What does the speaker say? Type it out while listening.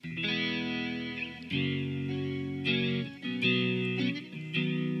Torn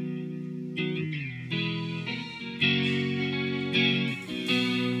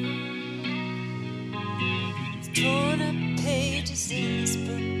up pages in this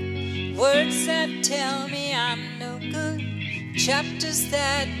book, words that tell me I'm no good, chapters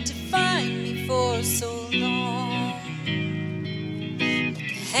that define me for so long. But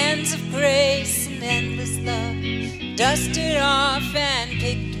the hands of grace and endless love dusted off and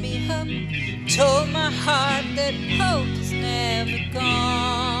picked me up, told my heart that hope is never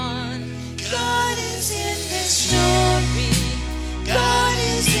gone. God is in this story, God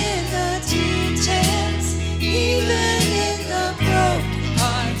is in the